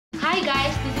Hi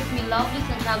guys, this is me, Lovely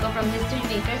Santiago from History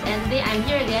Makers, and today I'm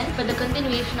here again for the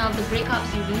continuation of the breakup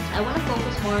series. I want to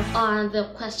focus more on the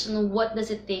question, what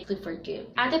does it take to forgive?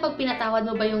 Ate, pag pinatawad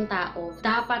mo ba yung tao,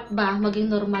 dapat ba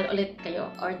maging normal ulit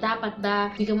kayo? Or dapat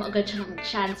ba bigyan mo agad siya ng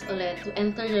chance ulit to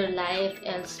enter your life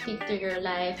and speak to your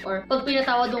life? Or pag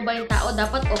pinatawad mo ba yung tao,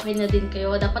 dapat okay na din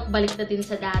kayo? Dapat balik na din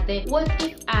sa dati? What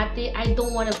if, ate, I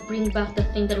don't want to bring back the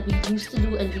thing that we used to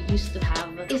do and we used to have?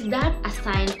 Is that a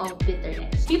sign of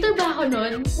bitterness? Bitter ba ako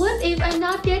nun? What if I'm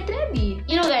not yet ready?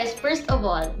 You know guys, first of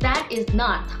all, that is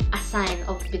not a sign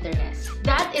of bitterness.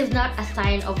 That is not a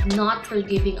sign of not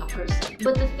forgiving a person.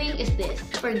 But the thing is this,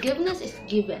 forgiveness is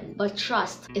given, but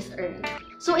trust is earned.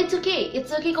 So it's okay. It's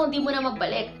okay kung di mo na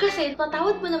mabalik. Kasi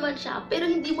patawad mo naman siya, pero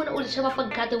hindi mo na ulit siya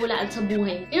mapagkatiwalaan sa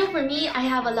buhay. You know, for me, I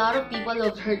have a lot of people who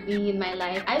have hurt me in my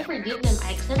life. I forgive them.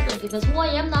 I accept forgiveness. Who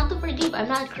I am not to forgive. I'm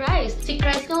not Christ. Si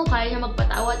Christ nga kung kaya niya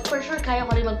magpatawad, for sure kaya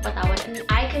ko rin magpatawad. And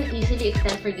I can easily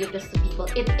extend forgiveness to people.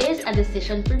 It is a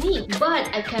decision for me. But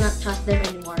I cannot trust them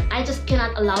anymore. I just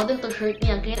cannot allow them to hurt me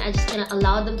again. I just cannot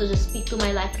allow them to just speak to my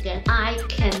life again. I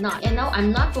cannot. And now, I'm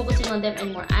not focusing on them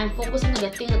anymore. I'm focusing on the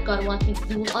thing that God wants me to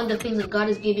do, on the things that God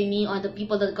is giving me, on the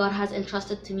people that God has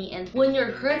entrusted to me. And when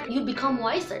you're hurt, you become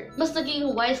wiser. Mas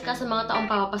naging wise ka sa mga taong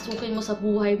papapasukin mo sa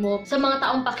buhay mo, sa mga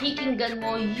taong pakikinggan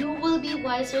mo, you will be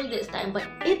wiser this time. But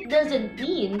it doesn't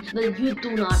mean that you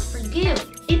do not forgive.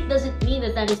 It doesn't mean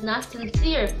that that is not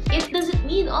sincere. It doesn't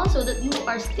mean also that you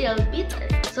are still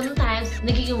bitter. Sometimes,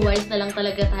 nagiging wise na lang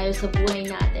talaga tayo sa buhay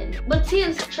natin. But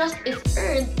since trust is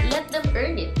earned, let them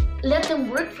earn it. Let them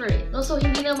work for it. No? So,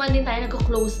 hindi naman din tayo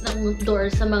nag-close ng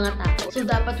doors sa mga tao. So,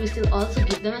 dapat we still also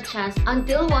give them a chance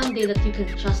until one day that you can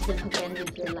trust them again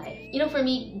with your life. You know, for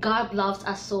me, God loves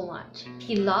us so much.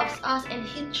 He loves us and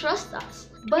He trusts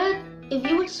us. But if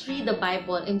you would read the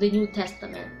Bible in the New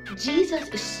Testament, Jesus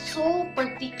is so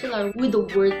particular with the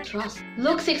word trust.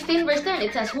 Luke 16 verse 10,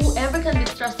 it says, whoever can be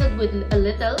trusted with a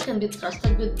little can be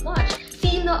trusted with much.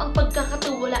 Sino ang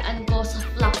pagkakatiwalaan ko sa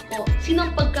flock ko? Sino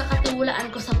ang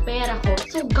pagkakatiwalaan ko sa pera ko?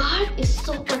 So God is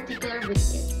so particular with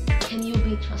it. Can you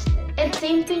be trusted? And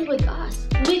same thing with us.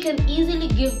 We can easily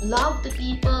give love to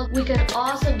people. We can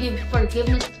also give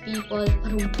forgiveness to people.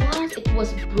 But once it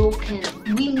was broken,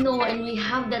 we know and we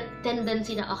have that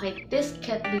tendency na, okay, this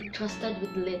can't be trusted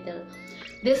with little.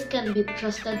 This can be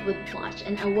trusted with much.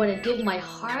 And I want to give my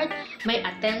heart, my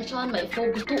attention, my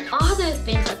focus to other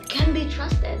things that can be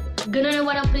trusted. Ganun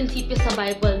naman ang prinsipyo sa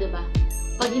Bible, di ba?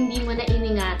 Pag hindi mo na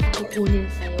iningatan,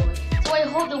 kukunin sa'yo. So I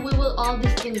hope that we will all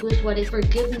distinguish what is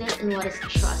forgiveness and what is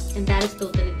trust. And that is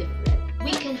totally different.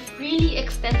 We can freely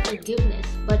extend forgiveness,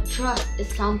 but trust is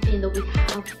something that we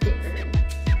have to earn.